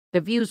The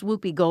View's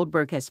Whoopi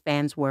Goldberg has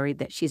fans worried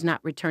that she's not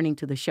returning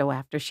to the show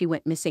after she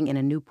went missing in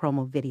a new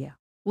promo video.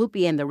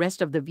 Whoopi and the rest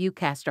of the View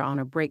cast are on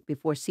a break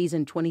before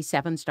season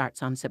 27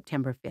 starts on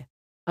September 5th.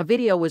 A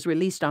video was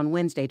released on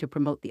Wednesday to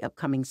promote the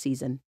upcoming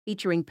season,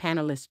 featuring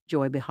panelists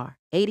Joy Behar,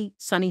 80,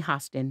 Sunny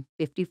Hostin,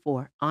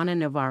 54, Anna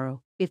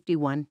Navarro,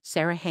 51,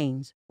 Sara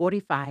Haines,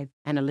 45,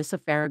 and Alyssa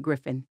Farah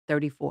Griffin,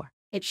 34.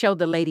 It showed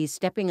the ladies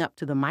stepping up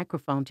to the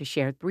microphone to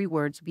share 3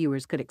 words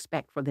viewers could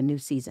expect for the new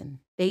season.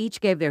 They each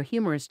gave their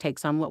humorous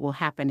takes on what will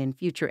happen in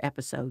future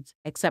episodes,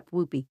 except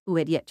Whoopi, who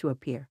had yet to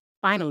appear.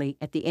 Finally,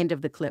 at the end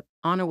of the clip,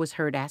 Anna was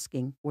heard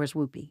asking, "Where's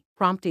Whoopi?"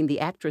 prompting the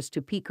actress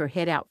to peek her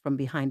head out from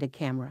behind a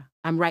camera.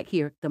 "I'm right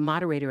here," the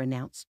moderator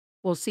announced.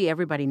 "We'll see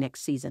everybody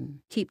next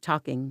season. Keep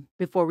talking,"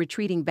 before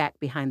retreating back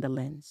behind the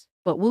lens.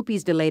 But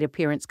Whoopi's delayed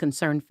appearance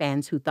concerned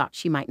fans who thought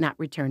she might not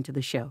return to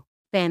the show.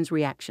 Fans'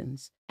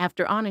 reactions.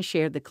 After Anna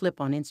shared the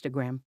clip on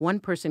Instagram, one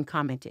person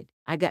commented,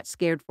 "I got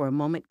scared for a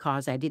moment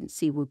cause I didn't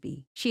see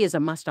Whoopi. She is a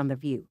must on The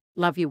View.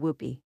 Love you,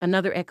 Whoopi."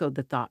 Another echoed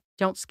the thought,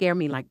 "Don't scare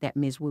me like that,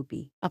 Ms.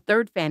 Whoopi." A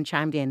third fan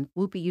chimed in,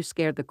 "Whoopi, you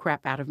scared the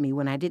crap out of me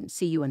when I didn't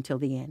see you until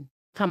the end.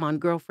 Come on,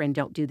 girlfriend,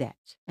 don't do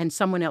that." And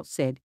someone else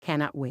said,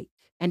 "Cannot wait."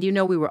 And you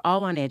know, we were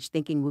all on edge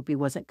thinking Whoopi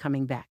wasn't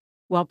coming back.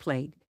 Well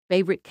played.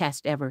 Favorite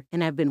cast ever,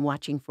 and I've been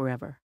watching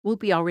forever.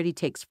 Whoopi already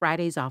takes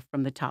Fridays off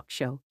from the talk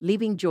show,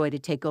 leaving Joy to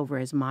take over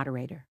as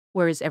moderator.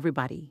 Where is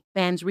everybody?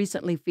 Fans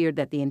recently feared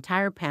that the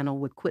entire panel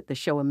would quit the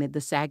show amid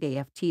the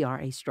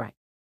SAG-AFTRA strike.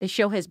 The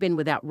show has been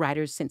without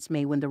writers since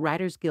May when the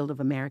Writers Guild of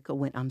America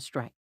went on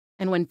strike.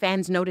 And when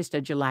fans noticed a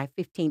July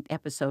 15th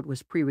episode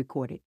was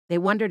pre-recorded, they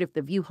wondered if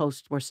the View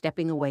hosts were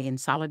stepping away in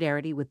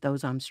solidarity with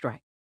those on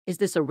strike. Is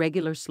this a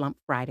regular slump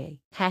Friday?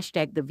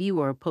 Hashtag The View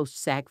or a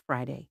post-SAG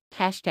Friday?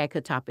 Hashtag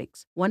Hot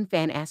Topics. One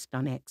fan asked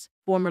on X,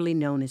 formerly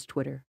known as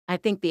Twitter. "I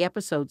think the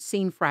episodes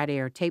seen Friday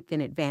are taped in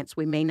advance.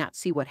 We may not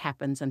see what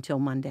happens until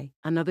Monday."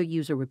 Another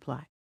user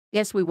replied,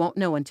 "Yes, we won't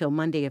know until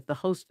Monday if the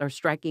hosts are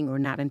striking or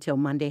not until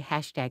Monday."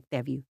 Hashtag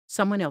The View.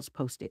 Someone else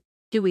posted,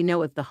 "Do we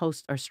know if the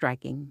hosts are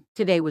striking?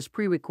 Today was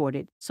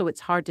pre-recorded, so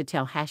it's hard to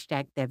tell."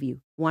 Hashtag The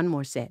View. One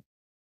more said,